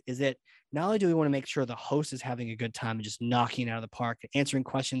host is that not only do we want to make sure the host is having a good time and just knocking it out of the park, answering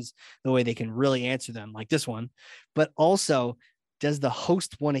questions the way they can really answer them, like this one, but also, does the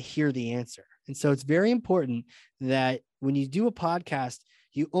host want to hear the answer? And so it's very important that when you do a podcast,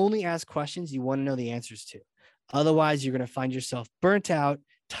 you only ask questions you want to know the answers to. Otherwise, you're going to find yourself burnt out,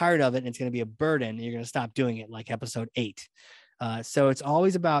 tired of it, and it's going to be a burden, and you're going to stop doing it, like episode 8. So it's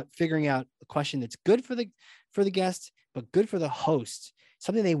always about figuring out a question that's good for the guest, but good for the host,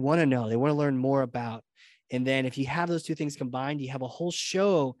 something they want to know, they want to learn more about. And then if you have those two things combined, you have a whole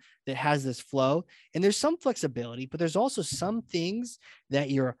show that has this flow. And there's some flexibility, but there's also some things that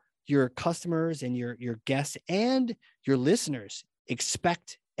your customers and your guests and your listeners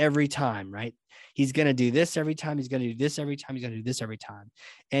expect every time, right? He's going to do this every time. He's going to do this every time. He's going to do this every time.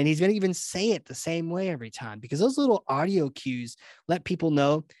 And he's going to even say it the same way every time, because those little audio cues let people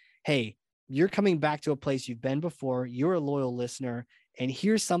know, hey, you're coming back to a place you've been before. You're a loyal listener. And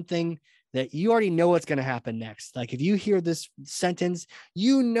here's something that you already know what's going to happen next. Like if you hear this sentence,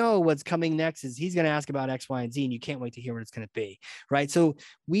 you know what's coming next is he's going to ask about X, Y, and Z, and you can't wait to hear what it's going to be, right? So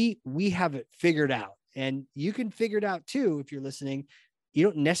we have it figured out, and you can figure it out too if you're listening. You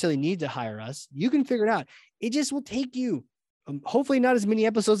don't necessarily need to hire us. You can figure it out. It just will take you, hopefully not as many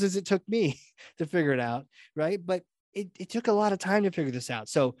episodes as it took me to figure it out, right? But it took a lot of time to figure this out.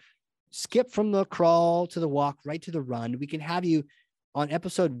 So skip from the crawl to the walk, right to the run. We can have you on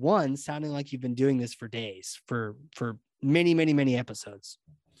episode 1 sounding like you've been doing this for days, for many, many, many episodes.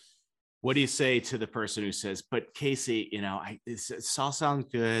 What do you say to the person who says, but Casey, this all sounds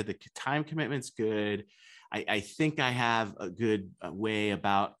good. The time commitment's good. I think I have a good way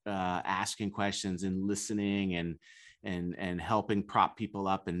about asking questions and listening and helping prop people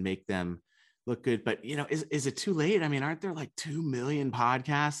up and make them look good. But, is it too late? I mean, aren't there like 2 million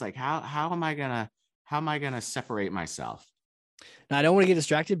podcasts? Like how am I going to separate myself? Now, I don't want to get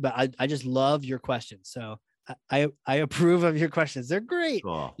distracted, but I just love your questions. So I approve of your questions. They're great.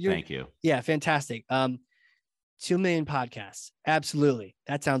 Cool. Thank you. Yeah, fantastic. 2 million podcasts. Absolutely.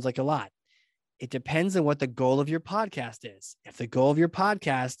 That sounds like a lot. It depends on what the goal of your podcast is. If the goal of your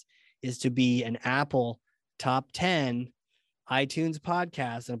podcast is to be an Apple top 10 iTunes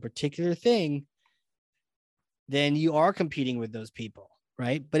podcast on a particular thing, then you are competing with those people,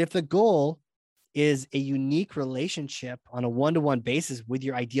 right? But if the goal is a unique relationship on a one-to-one basis with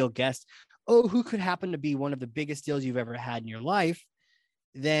your ideal guest, who could happen to be one of the biggest deals you've ever had in your life,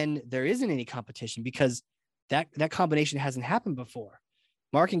 then there isn't any competition, because that combination hasn't happened before.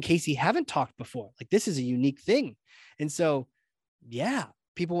 Mark and Casey haven't talked before. Like, this is a unique thing. And so, yeah,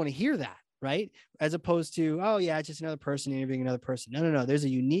 people want to hear that, right? As opposed to, oh yeah, it's just another person interviewing another person. No. There's a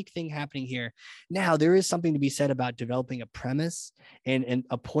unique thing happening here. Now, there is something to be said about developing a premise and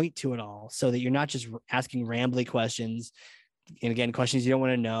a point to it all, so that you're not just asking rambly questions. And again, questions you don't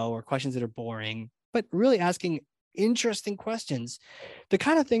want to know, or questions that are boring, but really asking interesting questions, the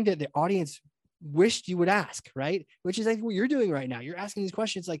kind of thing that the audience wished you would ask, right? Which is like what you're doing right now. You're asking these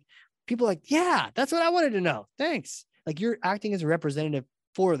questions, like people are like, yeah, that's what I wanted to know. Thanks. Like you're acting as a representative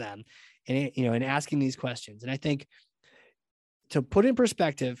for them and asking these questions. And I think, to put in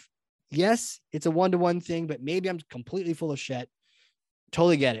perspective, yes, it's a one-to-one thing, but maybe I'm completely full of shit.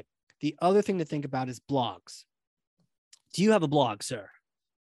 Totally get it. The other thing to think about is blogs. Do you have a blog, sir?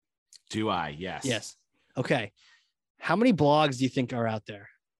 Do I? Yes. Yes. Okay. How many blogs do you think are out there?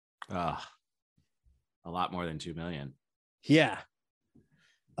 A lot more than 2 million. Yeah.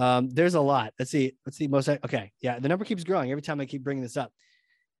 There's a lot. Let's see. Okay. Yeah. The number keeps growing every time I keep bringing this up.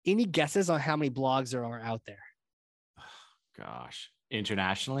 Any guesses on how many blogs there are out there? Gosh.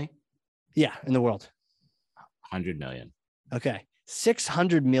 Internationally? Yeah. In the world. 100 million. Okay.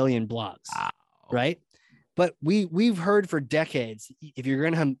 600 million blogs. Wow. Right. But we've heard for decades, if you're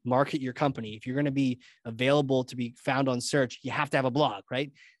going to market your company, if you're going to be available to be found on search, you have to have a blog,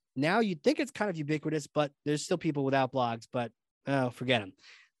 right? Now you'd think it's kind of ubiquitous, but there's still people without blogs, but forget them.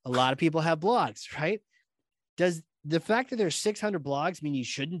 A lot of people have blogs, right? Does the fact that there's 600 blogs mean you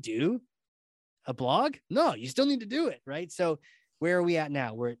shouldn't do a blog? No, you still need to do it, right? So where are we at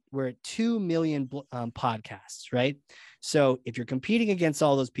now? We're at 2 million podcasts, right? So if you're competing against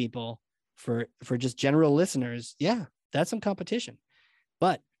all those people for just general listeners, yeah, that's some competition.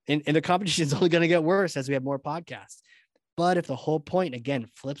 But and the competition is only going to get worse as we have more podcasts. But if the whole point, again,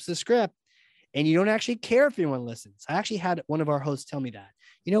 flips the script and you don't actually care if anyone listens. I actually had one of our hosts tell me that,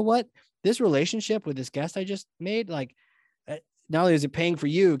 you know what, this relationship with this guest I just made, like, not only is it paying for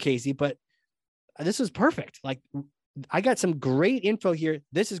you, Casey, but this was perfect. Like, I got some great info here.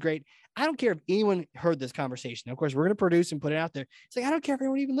 This is great. I don't care if anyone heard this conversation. Of course, we're going to produce and put it out there. It's like, I don't care if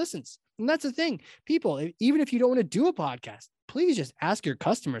anyone even listens. And that's the thing. People, even if you don't want to do a podcast, please just ask your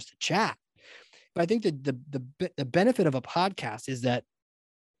customers to chat. But I think that the benefit of a podcast is that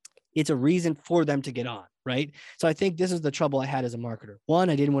it's a reason for them to get on, right? So I think this is the trouble I had as a marketer. One,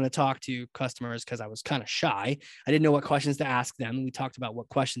 I didn't want to talk to customers because I was kind of shy. I didn't know what questions to ask them. We talked about what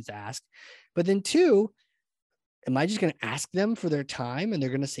questions to ask. But then two, am I just going to ask them for their time and they're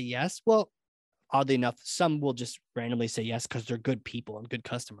going to say yes? Well, oddly enough, some will just randomly say yes because they're good people and good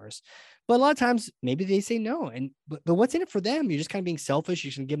customers. But a lot of times, maybe they say no. But what's in it for them? You're just kind of being selfish.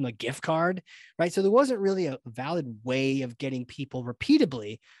 You should give them a gift card, right? So there wasn't really a valid way of getting people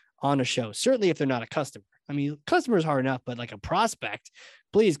repeatably on a show. Certainly if they're not a customer. I mean, customer is hard enough, but like a prospect,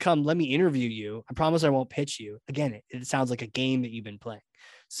 please come, let me interview you. I promise I won't pitch you. Again, it sounds like a game that you've been playing.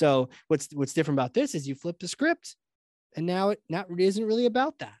 So what's different about this is you flip the script, and now it isn't really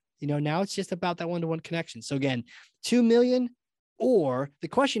about that. Now it's just about that one-to-one connection. So again, 2 million, or the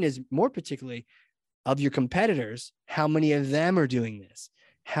question is more particularly of your competitors, how many of them are doing this?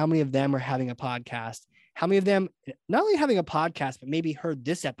 How many of them are having a podcast? How many of them not only having a podcast, but maybe heard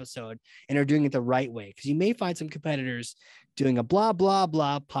this episode and are doing it the right way? Because you may find some competitors doing a blah, blah,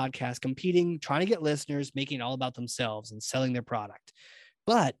 blah podcast, competing, trying to get listeners, making it all about themselves and selling their product.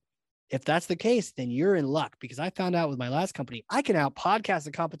 But if that's the case, then you're in luck, because I found out with my last company, I can out podcast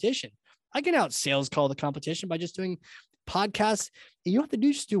the competition. I can out sales call the competition by just doing podcasts. You don't have to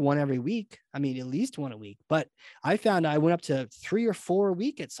just do one every week. I mean, at least one a week. But I found I went up to 3 or 4 a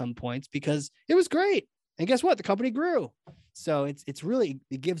week at some points because it was great. And guess what? The company grew. So it's really,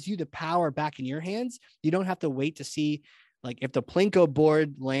 it gives you the power back in your hands. You don't have to wait to see, like, if the Plinko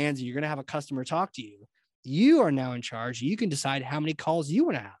board lands and you're going to have a customer talk to you, you are now in charge. You can decide how many calls you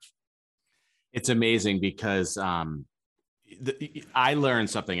want to have. It's amazing because I learn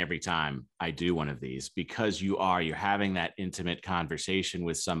something every time I do one of these, because you're having that intimate conversation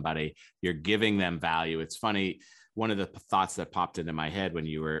with somebody, you're giving them value. It's funny. One of the thoughts that popped into my head when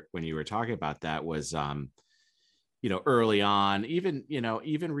you were talking about that was, early on,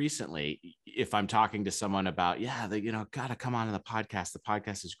 even recently, if I'm talking to someone about, gotta come on to the podcast. The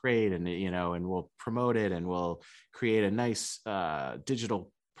podcast is great. And, and we'll promote it and we'll create a nice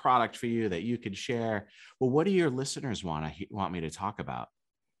digital product for you that you can share. Well, what do your listeners want me to talk about?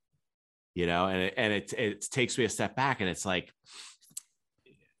 And it takes me a step back, and it's like,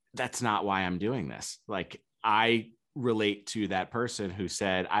 that's not why I'm doing this. Like, I relate to that person who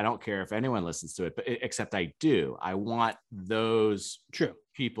said, I don't care if anyone listens to it, but except I do. I want those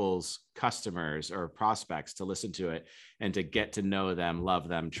people's customers or prospects to listen to it and to get to know them, love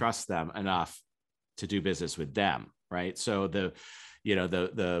them, trust them enough to do business with them. Right. So the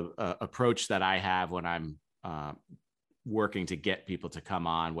approach that I have when I'm working to get people to come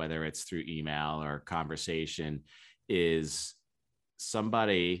on, whether it's through email or conversation, is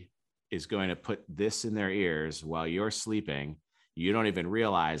somebody is going to put this in their ears while you're sleeping. You don't even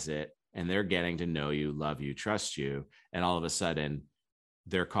realize it. And they're getting to know you, love you, trust you. And all of a sudden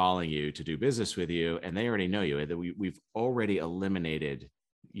they're calling you to do business with you, and they already know you. We've already eliminated,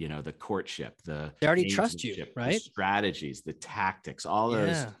 the courtship, they already trust you, right? The strategies, the tactics, all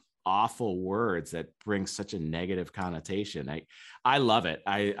those awful words that bring such a negative connotation. I love it.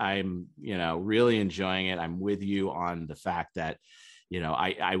 I'm, really enjoying it. I'm with you on the fact that,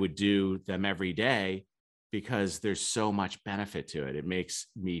 I would do them every day because there's so much benefit to it. It makes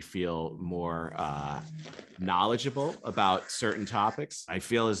me feel more knowledgeable about certain topics. I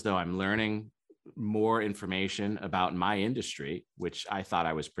feel as though I'm learning more information about my industry, which I thought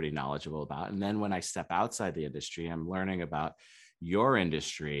I was pretty knowledgeable about. And then when I step outside the industry, I'm learning about your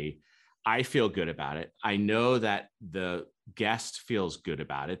industry. I feel good about it. I know that the guest feels good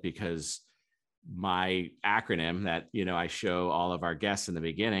about it, because my acronym that, I show all of our guests in the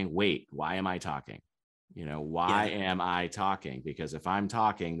beginning, wait, why am I talking? Why am I talking? Because if I'm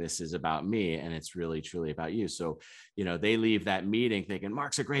talking, this is about me, and it's really, truly about you. So, they leave that meeting thinking,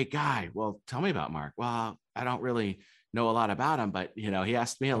 Mark's a great guy. Well, tell me about Mark. Well, I don't really know a lot about him, but, he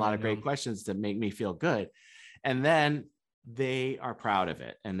asked me a lot of great questions to make me feel good. And then they are proud of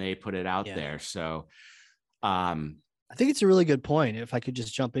it and they put it out there. So, I think it's a really good point. If I could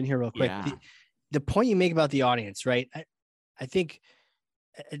just jump in here real quick, the point you make about the audience, right? I think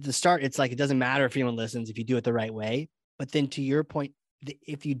at the start, it's like, it doesn't matter if anyone listens if you do it the right way. But then to your point,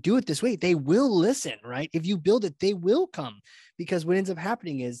 if you do it this way, they will listen, right? If you build it, they will come, because what ends up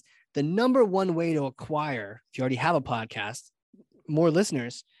happening is the number one way to acquire, if you already have a podcast, more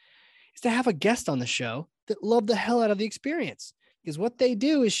listeners, is to have a guest on the show that love the hell out of the experience. Because what they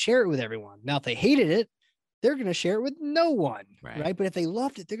do is share it with everyone. Now, if they hated it, they're going to share it with no one, right? But if they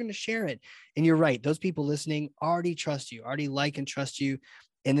loved it, they're going to share it. And you're right. Those people listening already trust you, already like and trust you.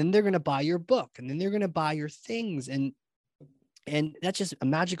 And then they're going to buy your book, and then they're going to buy your things. And that's just a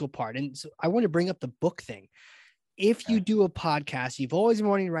magical part. And so I want to bring up the book thing. If you do a podcast, you've always been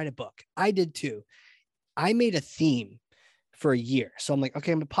wanting to write a book. I did too. I made a theme for a year. So I'm like,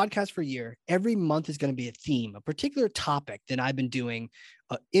 okay, I'm a podcast for a year. Every month is going to be a theme, a particular topic that I've been doing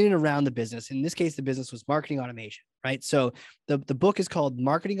in and around the business. In this case, the business was marketing automation, right? So the book is called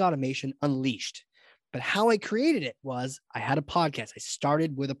Marketing Automation Unleashed. But how I created it was I had a podcast. I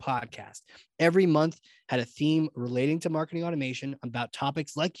started with a podcast. Every month had a theme relating to marketing automation about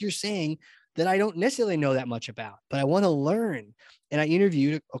topics like you're saying that I don't necessarily know that much about, but I want to learn. And I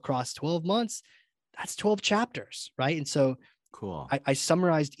interviewed across 12 months. That's 12 chapters, right? And so cool. I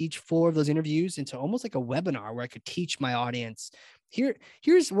summarized each 4 of those interviews into almost like a webinar where I could teach my audience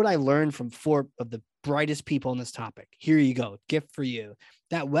Here's what I learned from 4 of the brightest people on this topic. Here you go. Gift for you.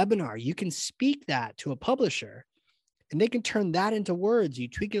 That webinar, you can speak that to a publisher and they can turn that into words. You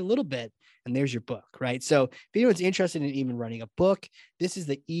tweak it a little bit and there's your book, right? So if anyone's interested in even writing a book, this is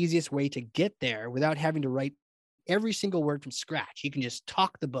the easiest way to get there without having to write every single word from scratch. You can just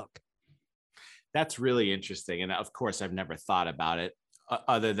talk the book. That's really interesting. And of course, I've never thought about it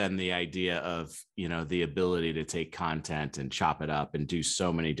other than the idea of, the ability to take content and chop it up and do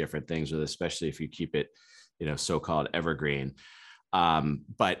so many different things with it, especially if you keep it, so-called evergreen.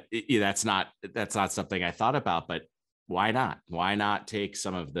 But that's not something I thought about, but why not? Why not take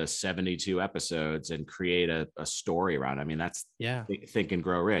some of the 72 episodes and create a story around it? I mean, that's Think and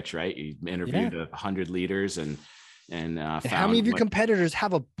Grow Rich, right? You interviewed 100 leaders and how many of your competitors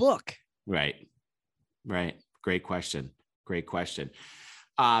have a book? Right. Great question.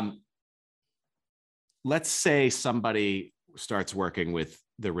 Let's say somebody starts working with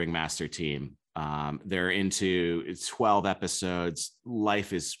the Ringmaster team. They're into 12 episodes.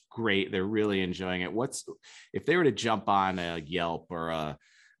 Life is great. They're really enjoying it. If they were to jump on a Yelp or a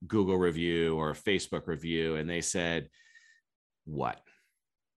Google review or a Facebook review and they said, what?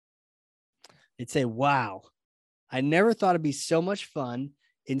 They'd say, wow, I never thought it'd be so much fun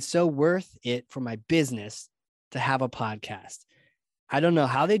and so worth it for my business to have a podcast. I don't know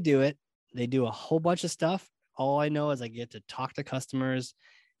how they do it. They do a whole bunch of stuff. All I know is I get to talk to customers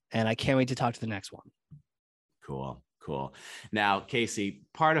and I can't wait to talk to the next one. Cool. Now, Casey,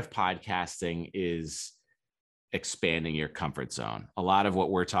 part of podcasting is expanding your comfort zone. A lot of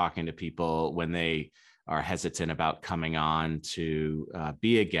what we're talking to people when they are hesitant about coming on to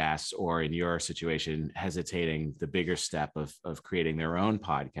be a guest, or in your situation, hesitating the bigger step of creating their own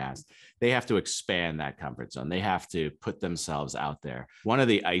podcast, they have to expand that comfort zone. They have to put themselves out there. One of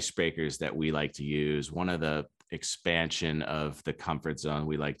the icebreakers that we like to use, one of the expansion of the comfort zone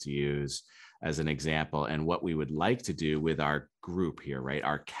we like to use as an example, and what we would like to do with our group here, right?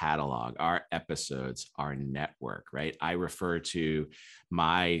 Our catalog, our episodes, our network, right? I refer to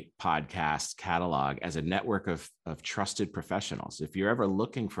my podcast catalog as a network of trusted professionals. If you're ever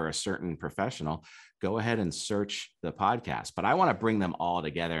looking for a certain professional, go ahead and search the podcast. But I want to bring them all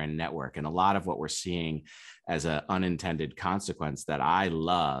together in network. And a lot of what we're seeing as an unintended consequence that I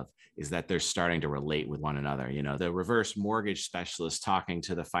love is that they're starting to relate with one another. The reverse mortgage specialist talking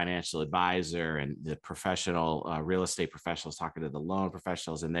to the financial advisor, and the professional real estate professionals talking to the loan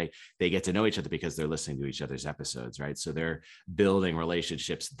professionals, and they get to know each other because they're listening to each other's episodes, right? So they're building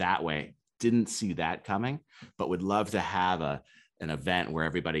relationships that way. Didn't see that coming, but would love to have an event where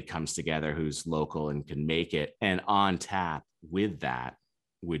everybody comes together who's local and can make it. And on tap with that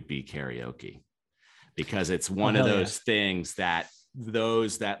would be karaoke, because it's one of those things that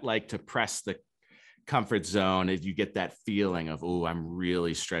those that like to press the comfort zone, if you get that feeling of, oh, I'm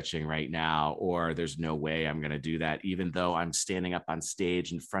really stretching right now, or there's no way I'm going to do that, even though I'm standing up on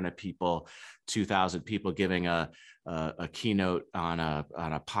stage in front of people, 2,000 people, giving a keynote on a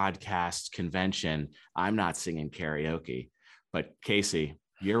podcast convention, I'm not singing karaoke. But Casey,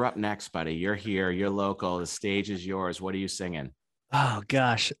 you're up next, buddy. You're here, you're local, the stage is yours. What are you singing? Oh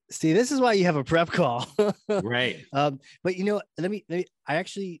gosh. See, this is why you have a prep call. Right. But let me, I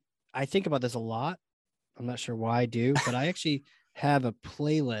think about this a lot. I'm not sure why I do, but I actually have a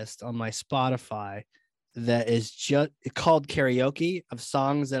playlist on my Spotify that is just called karaoke, of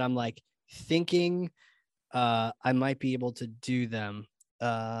songs that I'm like thinking I might be able to do them.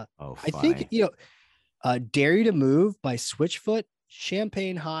 I think, Dare You to Move by Switchfoot,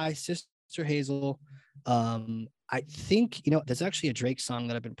 Champagne High, Sister Hazel. I think, there's actually a Drake song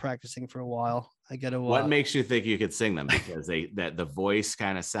that I've been practicing for a while. I got to. What makes you think you could sing them? Because that the voice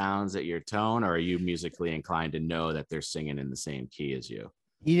kind of sounds at your tone, or are you musically inclined to know that they're singing in the same key as you?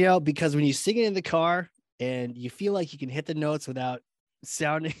 Because when you sing it in the car and you feel like you can hit the notes without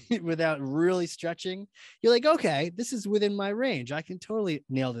sounding, without really stretching, you're like, okay, this is within my range. I can totally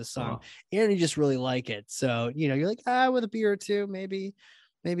nail this song. And you just really like it. So, you're like, with a beer or two, maybe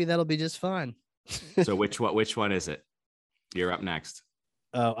that'll be just fine. So which one is it? You're up next.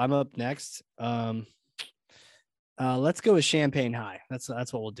 Oh, I'm up next. Let's go with Champagne High. That's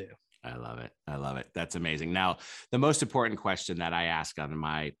what we'll do. I love it. That's amazing. Now, the most important question that I ask on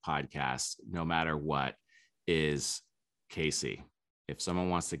my podcast, no matter what, is, Casey, if someone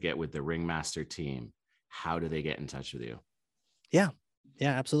wants to get with the Ringmaster team, how do they get in touch with you? Yeah,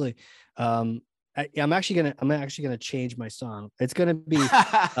 absolutely. I'm actually gonna change my song. It's gonna be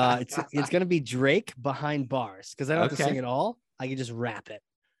it's gonna be Drake Behind Bars, because I don't have to sing it all. I can just rap it.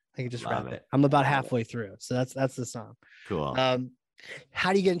 Rap it. I'm about halfway through, so that's the song. Cool.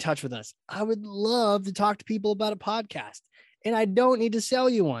 How do you get in touch with us? I would love to talk to people about a podcast. and I don't need to sell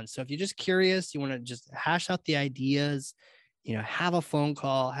you one. So if you're just curious, you want to just hash out the ideas, have a phone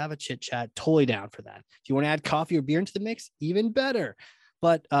call, have a chit chat, totally down for that. If you want to add coffee or beer into the mix, even better.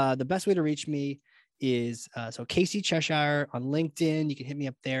 But the best way to reach me is so Casey Cheshire on LinkedIn. You can hit me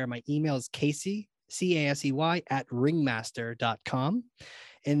up there. My email is Casey, CASEY @ringmaster.com.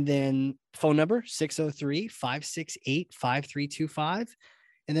 And then phone number 603-568-5325.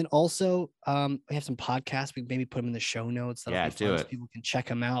 And then also we have some podcasts. We maybe put them in the show notes. Yeah, do it. People can check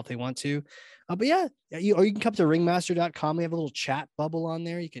them out if they want to. But yeah, or you can come to ringmaster.com. We have a little chat bubble on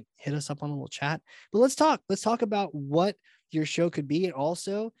there. You can hit us up on a little chat. But let's talk about what your show could be. And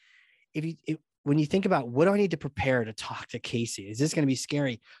also, when you think about what do I need to prepare to talk to Casey, is this going to be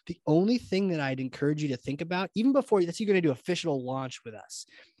scary? The only thing that I'd encourage you to think about, even before you're going to do official launch with us,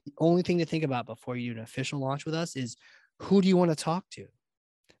 the only thing to think about before you do an official launch with us is, who do you want to talk to?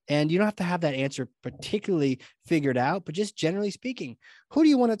 And you don't have to have that answer particularly figured out, but just generally speaking, who do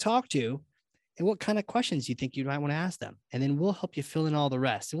you want to talk to and what kind of questions you think you might want to ask them? And then we'll help you fill in all the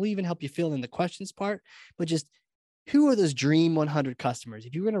rest. And we'll even help you fill in the questions part, but just who are those dream 100 customers?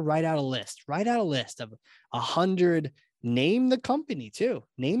 If you're going to write out a list of 100, name the company too.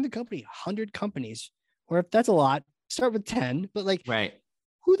 Name the company, 100 companies, or if that's a lot, start with 10, but right.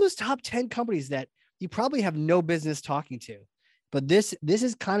 Who are those top 10 companies that you probably have no business talking to? But this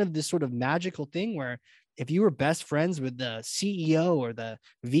is kind of this sort of magical thing where if you were best friends with the CEO or the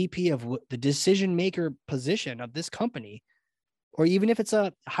VP of the decision maker position of this company, or even if it's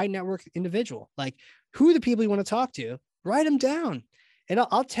a high net worth individual, who are the people you want to talk to? Write them down. And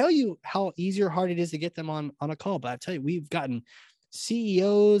I'll tell you how easy or hard it is to get them on a call. But I'll tell you, we've gotten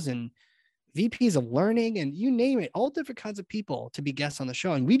CEOs and VPs of learning and you name it, all different kinds of people to be guests on the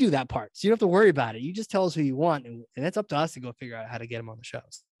show. And we do that part. So you don't have to worry about it. You just tell us who you want. And it's up to us to go figure out how to get them on the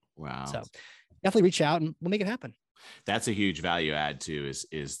shows. Wow. So definitely reach out and we'll make it happen. That's a huge value add too,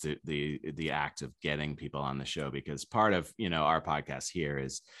 is the act of getting people on the show, because part of, our podcast here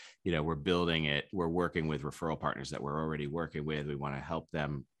is, we're building it. We're working with referral partners that we're already working with. We want to help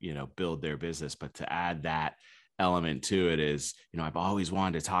them, build their business, but to add that element to it is, I've always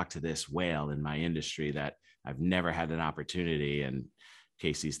wanted to talk to this whale in my industry that I've never had an opportunity, and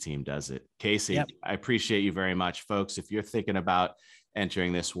Casey's team does it. Casey, yep. I appreciate you very much, folks. If you're thinking about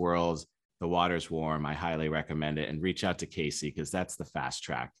entering this world, the water's warm. I highly recommend it, and reach out to Casey, because that's the fast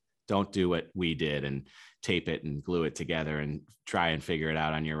track. Don't do what we did and tape it and glue it together and try and figure it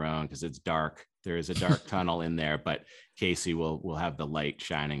out on your own, because it's dark. There is a dark tunnel in there, but Casey will have the light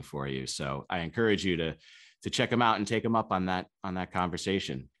shining for you. So I encourage you to check him out and take him up on that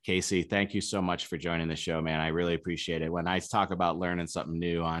conversation. Casey, thank you so much for joining the show, man. I really appreciate it. When I talk about learning something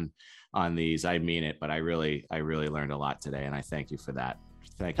new on these, I mean it, but I really learned a lot today, and I thank you for that.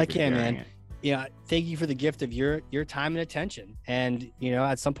 Thank you for sharing it. Yeah, thank you for the gift of your time and attention. And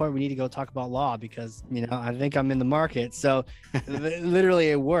at some point we need to go talk about law, because I think I'm in the market. So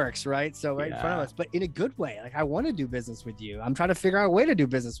literally it works, right? So right in front of us, but in a good way. I want to do business with you. I'm trying to figure out a way to do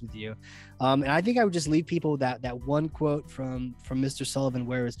business with you. And I think I would just leave people with that one quote from Mr. Sullivan,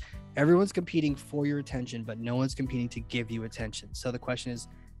 where is everyone's competing for your attention, but no one's competing to give you attention. So the question is,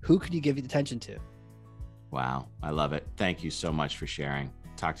 who could you give attention to? Wow, I love it. Thank you so much for sharing.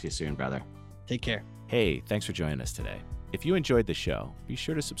 Talk to you soon, brother. Take care. Hey, thanks for joining us today. If you enjoyed the show, be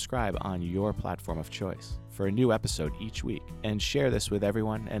sure to subscribe on your platform of choice for a new episode each week, and share this with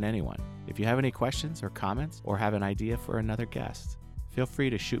everyone and anyone. If you have any questions or comments, or have an idea for another guest, feel free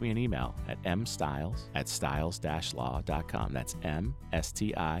to shoot me an email at mstiles@stiles-law.com. That's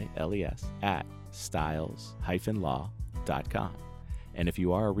MSTILES @stiles-law.com. And if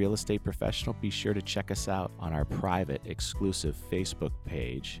you are a real estate professional, be sure to check us out on our private, exclusive Facebook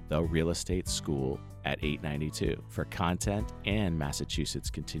page, The Real Estate School at 892, for content and Massachusetts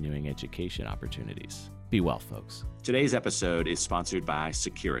continuing education opportunities. Be well, folks. Today's episode is sponsored by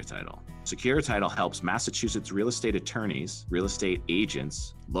Securititle. Securititle helps Massachusetts real estate attorneys, real estate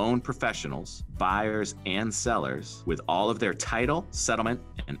agents, loan professionals, buyers, and sellers with all of their title, settlement,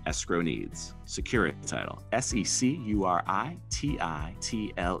 and escrow needs. Securititle,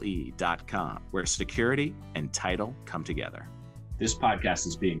 SECURITITLE.com, where security and title come together. This podcast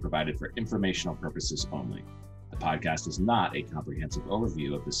is being provided for informational purposes only. The podcast is not a comprehensive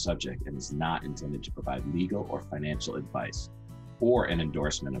overview of the subject and is not intended to provide legal or financial advice or an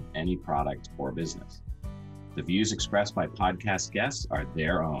endorsement of any product or business. The views expressed by podcast guests are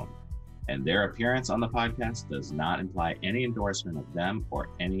their own, and their appearance on the podcast does not imply any endorsement of them or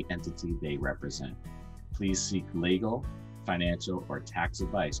any entity they represent. Please seek legal, financial, or tax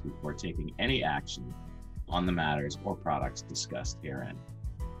advice before taking any action on the matters or products discussed herein.